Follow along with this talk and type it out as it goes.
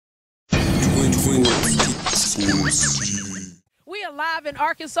We are live in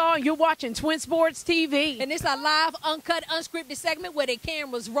Arkansas, and you're watching Twin Sports TV. And it's a live, uncut, unscripted segment where the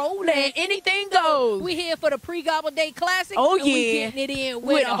cameras roll And anything goes. We here for the Pre-Gobble Day Classic. Oh, and yeah. we getting it in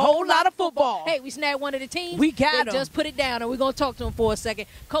With a whole lot of football. Hey, we snagged one of the teams. We got They 'em. just put it down, and we're going to talk to them for a second.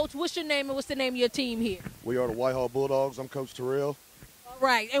 Coach, what's your name and what's the name of your team here? We are the Whitehall Bulldogs. I'm Coach Terrell. All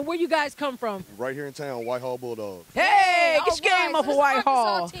right, and where you guys come from? Right here in town, Whitehall Bulldogs. Hey, All get your game right, up so for this Whitehall.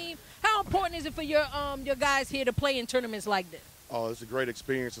 Arkansas team, how important is it for your guys here to play in tournaments like this? Oh, it's a great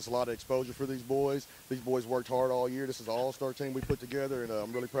experience. It's a lot of exposure for these boys. These boys worked hard all year. This is an all-star team we put together, and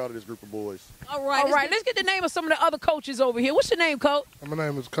I'm really proud of this group of boys. All right, Let's get the name of some of the other coaches over here. What's your name, Coach? My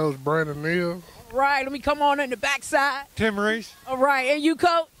name is Coach Brandon Neal. All right, let me come on in the backside. Tim Reese. All right, and you,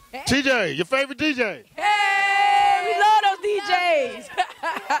 Coach? Hey, TJ, your favorite DJ. hey, we love those DJs.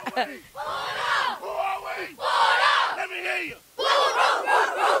 Let me hear you.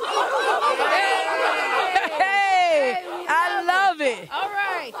 Hey, I love it. All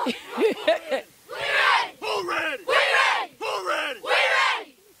right. Who ready? Who ready?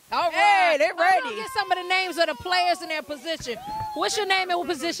 All right. Hey, they're Let's ready. get some of the names of the players in their position. What's your name and what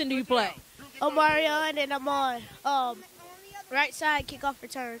position do you play? Omarion, and I'm on right side kickoff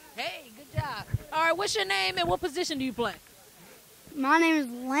return. Hey, good job. All right, what's your name and what position do you play? My name is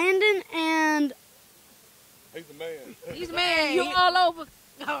Landon, and He's the man. He's man. You all over.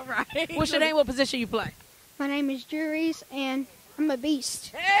 All right. What's your name? What position you play? my name is Drew Reese, and I'm a beast.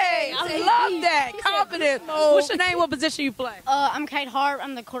 Hey, I love that. Confidence. What's your name? What position you play? I'm Kate Hart.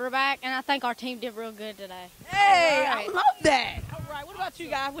 I'm the quarterback, and I think our team did real good today. Hey, All right. I love that. All right, what about you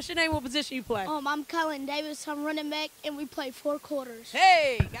guys? What's your name? What position you play? I'm Cullen Davis. I'm running back, and we play 4 quarters.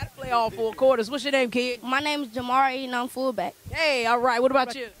 Hey, got to play all 4 quarters. What's your name, kid? My name is Jamari, and I'm fullback. Hey, all right. What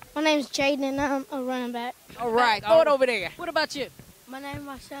about you? My name is Jaden, and I'm a running back. All right, throw it over there. What about you? My name is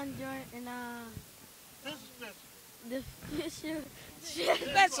my son Jordan, and the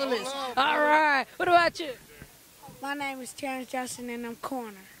Specialist. All right. What about you? My name is Terrence Justin, and I'm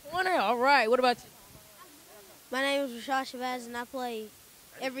corner. Corner. All right. What about you? My name is Rashad Shabazz, and I play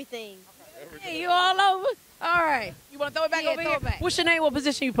everything. Hey, you all over? All right. You want to throw it back Yeah, over throw here? it back. What's your name? What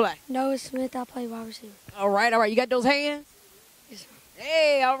position you play? Noah Smith, I play wide receiver. All right, all right. You got those hands?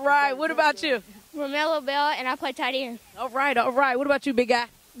 Hey, all right. What about you? Romello Bell, and I play tight end. All right, all right. What about you, big guy?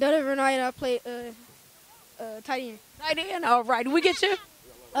 Donovan Wright, and I play tight end. Tight end. All right. Did we get you?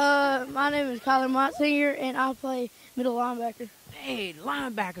 My name is Colin Mott Sr., and I play middle linebacker. Hey,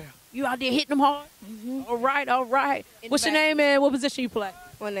 linebacker. You out there hitting them hard? Mm-hmm. All right, all right. In the What's your back. name and what position you play?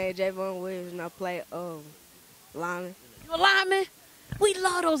 My name is Javon Williams, and I play lineman. You a lineman? We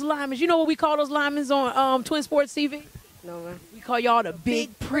love those linemen. You know what we call those linemen on Twin Sports TV? No, man. We call y'all the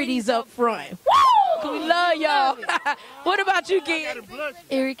big pretties up front. Woo! We love y'all. What about you, kid?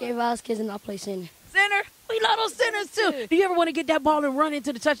 Enrique Vasquez, and I play center. Center? We love those centers, too. Do you ever want to get that ball and run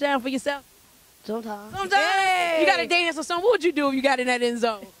into the touchdown for yourself? Sometimes. Sometimes. Hey. You got to dance or something. What would you do if you got in that end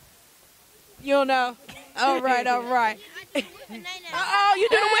zone? You don't know? All right, all right. Uh-oh, you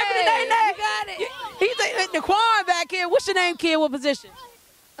do the whip and the day-day. You got it. He's the Quan back here. What's your name, kid? What position?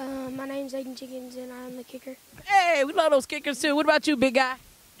 My name's Aiden Chickens, and I'm the kicker. Hey, we love those kickers, too. What about you, big guy?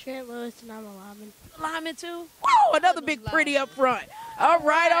 Trent Lewis, and I'm a lineman. Lineman, too? Whoa, another big pretty up front. All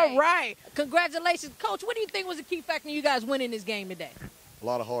right, all right. Congratulations. Coach, what do you think was the key factor in you guys winning this game today? A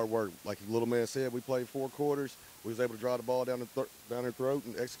lot of hard work. Like the little man said, we played 4 quarters. We was able to drive the ball down their throat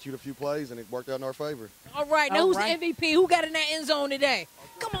and execute a few plays, and it worked out in our favor. All right, now All who's right. the MVP? Who got in that end zone today?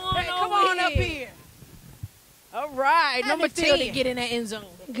 Come on, Hey, come on up here. All right, Number number 10 to 10. get in that end zone.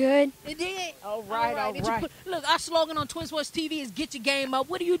 Good. It did. All right, all Did you right. look, our slogan on Twin Sports TV is "Get your game up."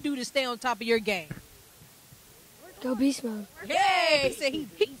 What do you do to stay on top of your game? Go beast mode. Hey, he said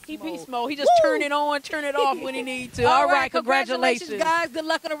He beast mode. He just turn it on, turn it off when he needs to. All right, congratulations. guys. Good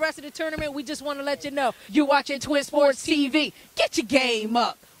luck on the rest of the tournament. We just want to let you know You watching Twin Sports TV. Get your game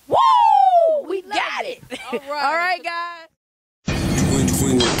up. Woo! We got it. All right. All right, guys. Twin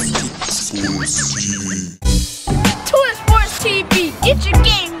Sports TV.